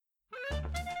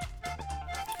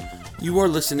You are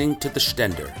listening to The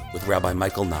Stender with Rabbi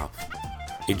Michael Knopf,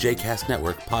 a JCast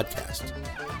Network podcast.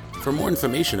 For more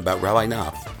information about Rabbi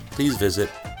Knopf, please visit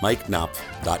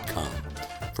mikeknopf.com.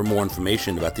 For more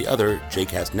information about the other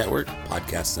JCast Network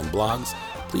podcasts and blogs,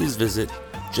 please visit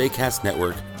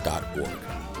jcastnetwork.org.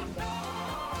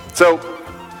 So,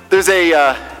 there's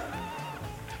a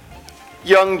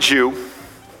young Jew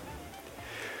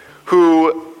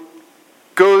who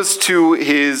goes to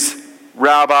his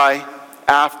rabbi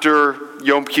after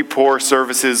Yom Kippur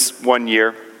services one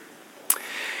year.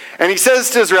 And he says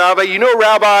to his rabbi, "You know,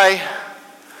 Rabbi,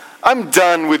 I'm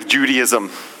done with Judaism.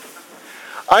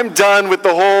 I'm done with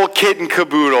the whole kit and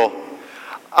caboodle.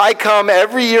 I come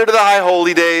every year to the High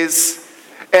Holy Days,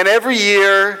 and every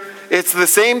year it's the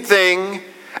same thing,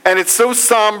 and it's so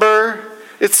somber,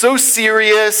 it's so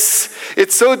serious,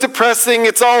 it's so depressing,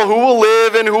 it's all who will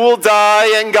live and who will die,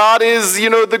 and God is,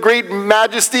 the great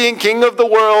majesty and king of the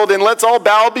world, and let's all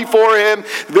bow before him,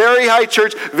 very high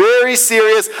church, very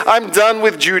serious. I'm done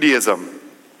with Judaism."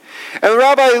 And the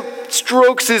rabbi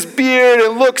strokes his beard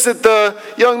and looks at the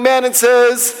young man and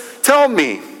says, "Tell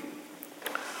me,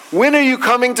 when are you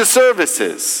coming to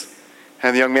services?"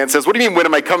 And the young man says, "What do you mean, when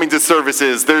am I coming to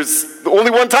services? There's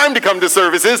only one time to come to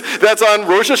services. That's on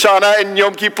Rosh Hashanah and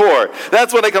Yom Kippur.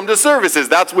 That's when I come to services.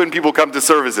 That's when people come to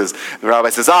services." The rabbi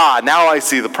says, "Now I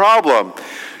see the problem.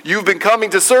 You've been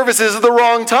coming to services at the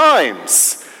wrong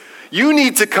times. You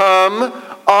need to come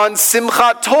on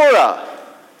Simchat Torah,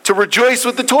 to rejoice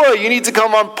with the Torah. You need to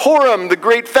come on Purim, the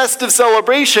great festive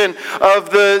celebration of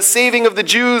the saving of the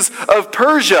Jews of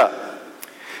Persia."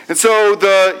 And so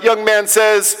the young man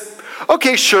says,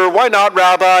 "Okay, sure, why not,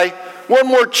 Rabbi? One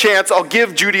more chance, I'll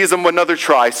give Judaism another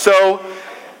try." So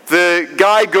the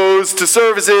guy goes to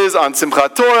services on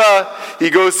Simchat Torah, he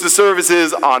goes to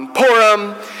services on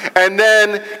Purim, and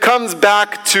then comes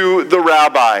back to the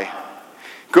rabbi.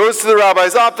 Goes to the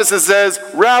rabbi's office and says,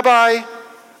 "Rabbi,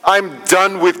 I'm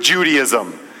done with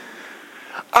Judaism.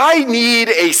 I need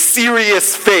a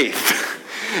serious faith.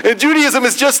 And Judaism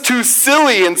is just too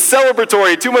silly and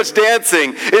celebratory, too much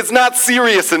dancing. It's not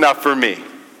serious enough for me."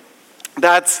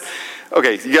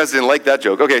 Okay, you guys didn't like that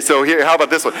joke. Okay, so here, how about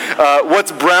this one?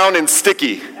 What's brown and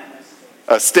sticky?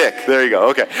 A stick. There you go.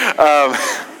 Okay.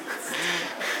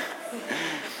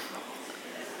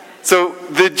 So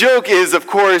the joke is, of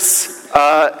course,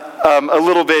 a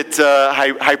little bit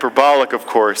hyperbolic, of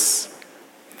course.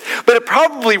 But it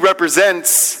probably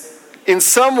represents, in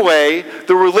some way,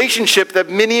 the relationship that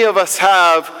many of us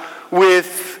have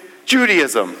with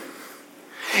Judaism.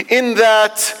 In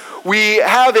that we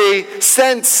have a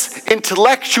sense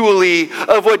intellectually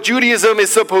of what Judaism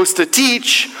is supposed to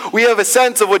teach. We have a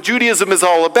sense of what Judaism is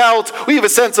all about. We have a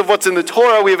sense of what's in the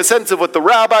Torah. We have a sense of what the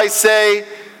rabbis say.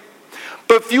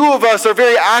 But few of us are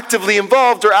very actively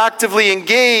involved or actively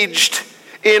engaged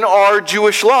in our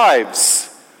Jewish lives.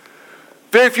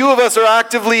 Very few of us are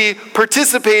actively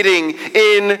participating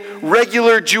in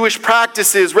regular Jewish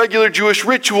practices, regular Jewish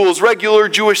rituals, regular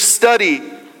Jewish study.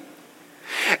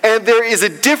 And there is a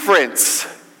difference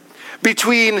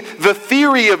between the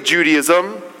theory of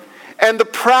Judaism and the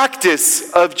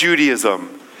practice of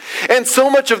Judaism. And so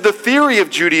much of the theory of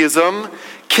Judaism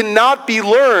cannot be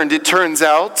learned, it turns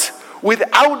out,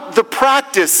 without the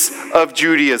practice of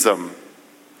Judaism.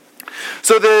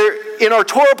 So in our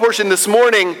Torah portion this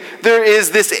morning, there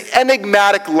is this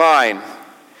enigmatic line.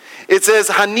 It says,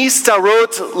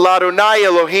 "Hanistarot l'Adonai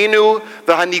Eloheinu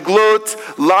v'haniglot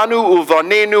lanu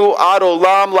uvanenu ad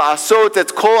olam la'asot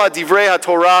et kol hadivrei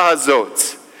haTorah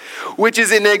hazot," which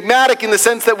is enigmatic in the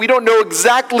sense that we don't know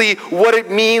exactly what it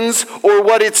means or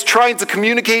what it's trying to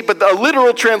communicate, but a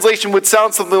literal translation would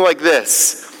sound something like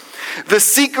this: "The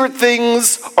secret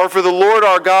things are for the Lord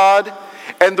our God,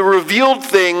 and the revealed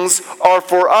things are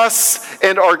for us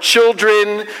and our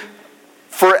children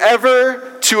forever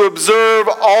to observe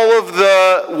all of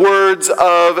the words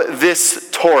of this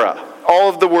Torah, all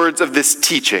of the words of this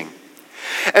teaching."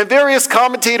 And various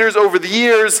commentators over the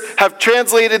years have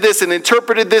translated this and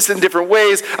interpreted this in different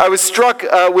ways. I was struck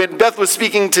when Beth was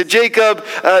speaking to Jacob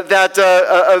that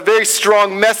a very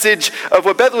strong message of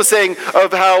what Beth was saying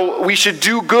of how we should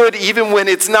do good even when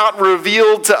it's not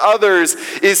revealed to others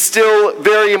is still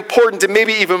very important, and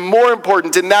maybe even more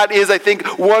important. And that is, I think,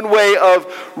 one way of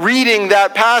reading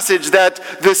that passage, that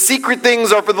the secret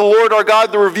things are for the Lord our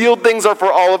God, the revealed things are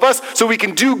for all of us, so we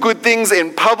can do good things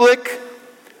in public.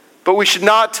 But we should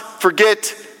not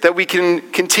forget that we can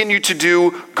continue to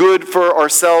do good for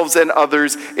ourselves and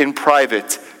others in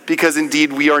private, because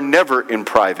indeed we are never in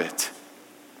private.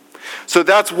 So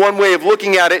that's one way of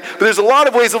looking at it. But there's a lot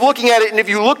of ways of looking at it, and if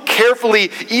you look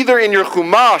carefully, either in your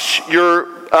Chumash, your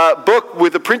book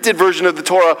with a printed version of the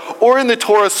Torah, or in the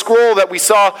Torah scroll that we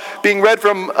saw being read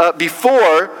from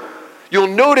before, you'll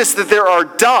notice that there are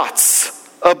dots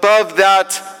above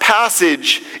that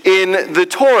passage in the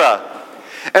Torah.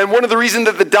 And one of the reasons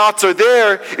that the dots are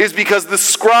there is because the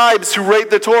scribes who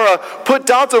write the Torah put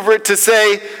dots over it to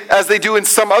say, as they do in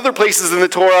some other places in the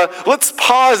Torah, let's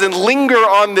pause and linger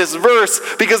on this verse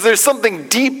because there's something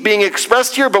deep being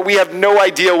expressed here, but we have no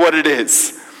idea what it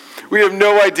is. We have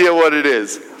no idea what it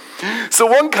is. So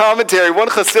one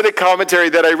Hasidic commentary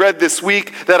that I read this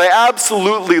week that I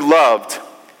absolutely loved,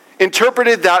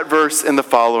 interpreted that verse in the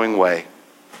following way: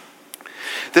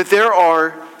 that there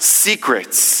are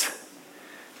secrets,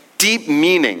 deep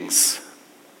meanings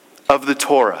of the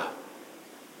Torah.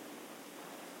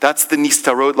 That's the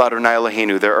Nistarot L'Adonai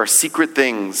Eloheinu. There are secret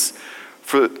things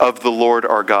of the Lord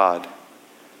our God.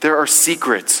 There are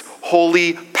secrets,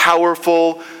 holy,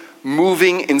 powerful,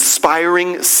 moving,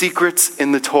 inspiring secrets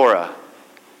in the Torah.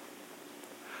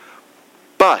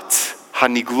 But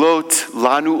haniglot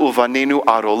lanu uvanenu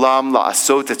arolam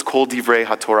la'asot et kol divrei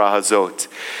haTorah hazot.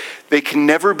 They can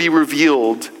never be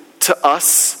revealed to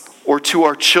us or to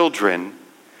our children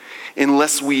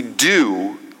unless we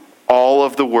do all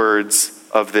of the words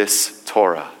of this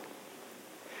Torah.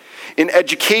 In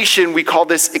education, we call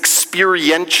this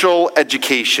experiential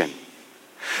education.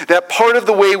 That part of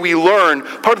the way we learn,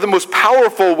 part of the most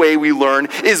powerful way we learn,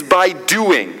 is by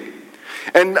doing.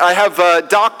 And I have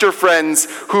doctor friends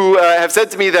who have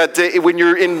said to me that when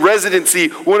you're in residency,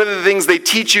 one of the things they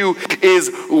teach you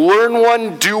is learn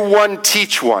one, do one,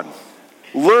 teach one.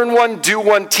 Learn one, do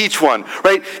one, teach one,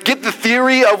 right? Get the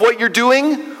theory of what you're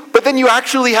doing, but then you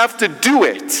actually have to do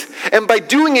it. And by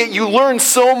doing it, you learn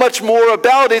so much more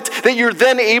about it that you're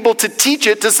then able to teach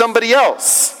it to somebody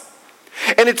else.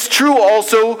 And it's true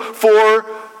also for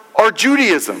our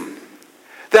Judaism,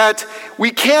 that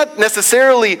we can't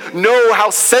necessarily know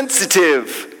how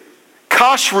sensitive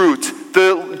kashrut,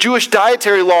 the Jewish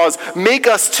dietary laws, make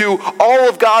us to all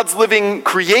of God's living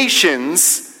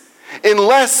creations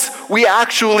unless we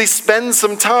actually spend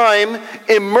some time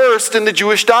immersed in the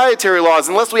Jewish dietary laws,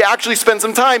 unless we actually spend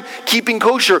some time keeping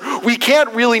kosher. We can't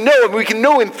really know. I mean, we can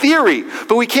know in theory,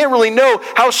 but we can't really know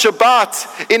how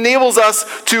Shabbat enables us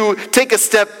to take a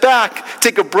step back,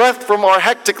 take a breath from our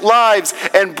hectic lives,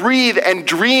 and breathe and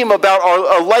dream about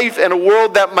a life and a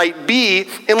world that might be,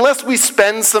 unless we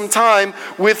spend some time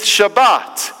with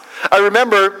Shabbat. I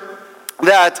remember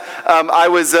that I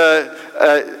was...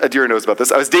 Adira knows about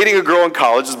this. I was dating a girl in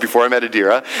college, this was before I met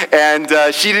Adira, and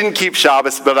she didn't keep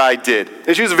Shabbos, but I did.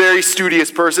 And she was a very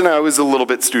studious person. I was a little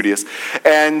bit studious.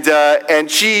 And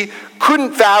she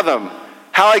couldn't fathom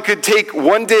how I could take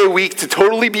one day a week to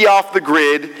totally be off the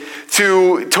grid,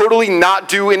 to totally not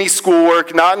do any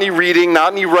schoolwork, not any reading,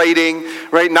 not any writing,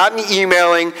 right? Not any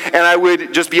emailing, and I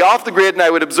would just be off the grid and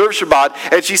I would observe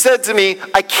Shabbat. And she said to me,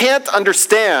 I can't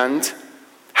understand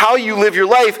how you live your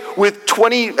life with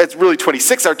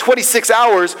 26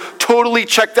 hours totally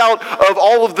checked out of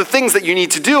all of the things that you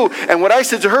need to do. And what I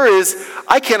said to her is,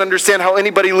 I can't understand how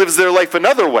anybody lives their life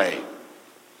another way.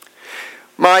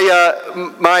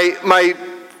 My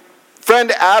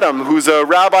friend Adam, who's a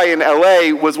rabbi in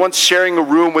LA, was once sharing a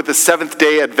room with a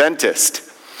Seventh-day Adventist.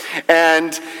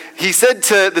 And he said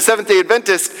to the Seventh-day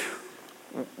Adventist,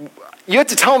 you had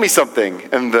to tell me something.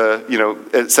 And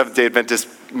the Seventh-day Adventist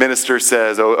minister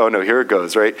says, oh no, here it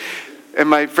goes, right? And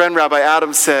my friend Rabbi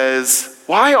Adam says,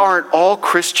 why aren't all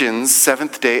Christians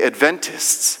Seventh-day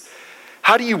Adventists?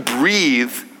 How do you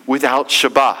breathe without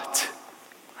Shabbat?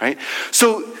 Right?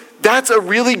 So that's a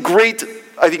really great,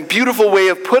 I think, beautiful way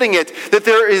of putting it, that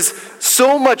there is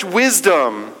so much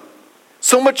wisdom,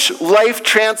 so much life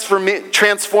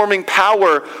transforming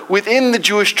power within the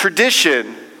Jewish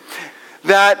tradition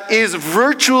that is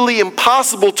virtually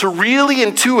impossible to really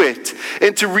intuit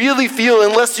and to really feel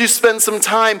unless you spend some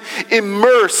time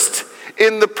immersed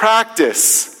in the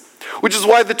practice. Which is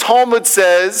why the Talmud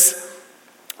says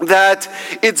that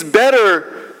it's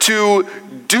better to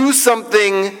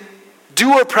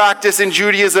do a practice in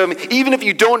Judaism, even if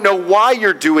you don't know why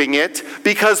you're doing it,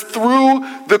 because through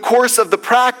the course of the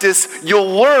practice,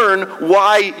 you'll learn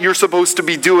why you're supposed to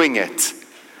be doing it.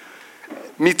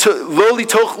 Lo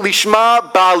litoch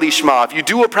lishma ba lishma. If you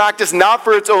do a practice not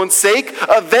for its own sake,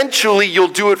 eventually you'll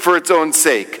do it for its own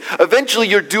sake. Eventually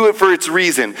you'll do it for its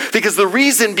reason. Because the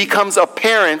reason becomes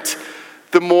apparent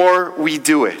the more we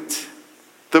do it.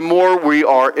 The more we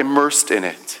are immersed in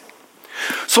it.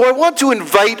 So I want to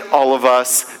invite all of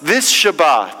us this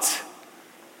Shabbat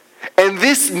and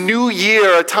this new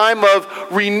year, a time of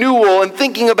renewal and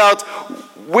thinking about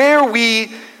where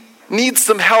we need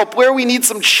some help, where we need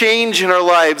some change in our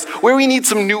lives, where we need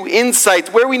some new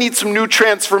insights, where we need some new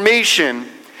transformation,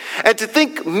 and to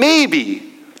think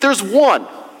maybe there's one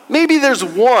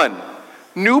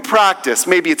new practice.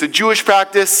 Maybe it's a Jewish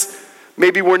practice.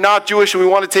 Maybe we're not Jewish and we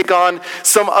want to take on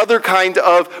some other kind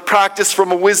of practice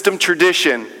from a wisdom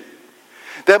tradition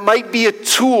that might be a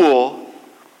tool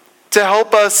to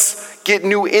help us get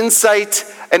new insight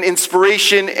and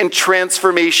inspiration and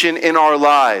transformation in our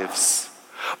lives.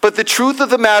 But the truth of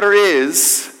the matter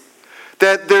is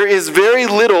that there is very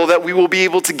little that we will be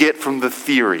able to get from the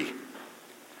theory.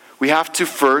 We have to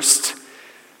first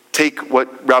take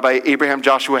what Rabbi Abraham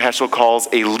Joshua Heschel calls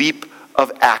a leap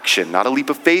of action. Not a leap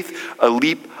of faith, a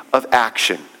leap of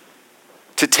action.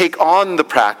 To take on the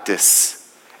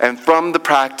practice, and from the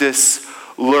practice,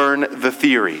 learn the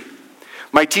theory.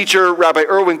 My teacher, Rabbi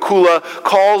Erwin Kula,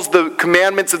 calls the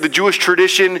commandments of the Jewish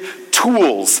tradition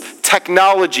tools,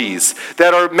 technologies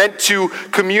that are meant to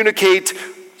communicate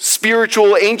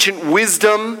spiritual ancient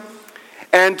wisdom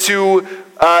and to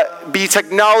be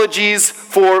technologies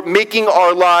for making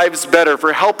our lives better,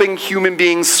 for helping human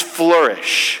beings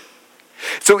flourish.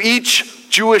 So each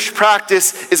Jewish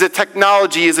practice is a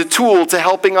technology, is a tool to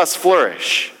helping us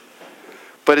flourish.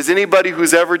 But as anybody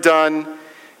who's ever done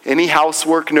any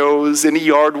housework knows, any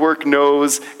yard work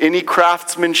knows, any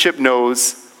craftsmanship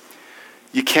knows,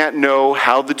 you can't know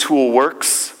how the tool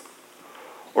works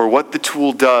or what the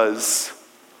tool does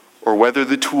or whether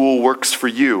the tool works for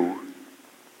you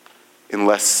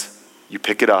unless you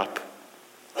pick it up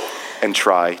and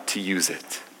try to use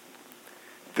it.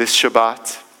 This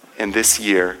Shabbat and this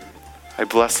year, I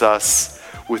bless us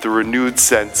with a renewed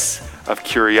sense of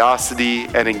curiosity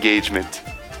and engagement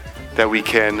that we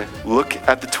can look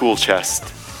at the tool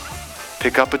chest,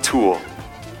 pick up a tool,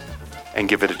 and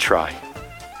give it a try.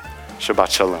 Shabbat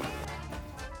Shalom.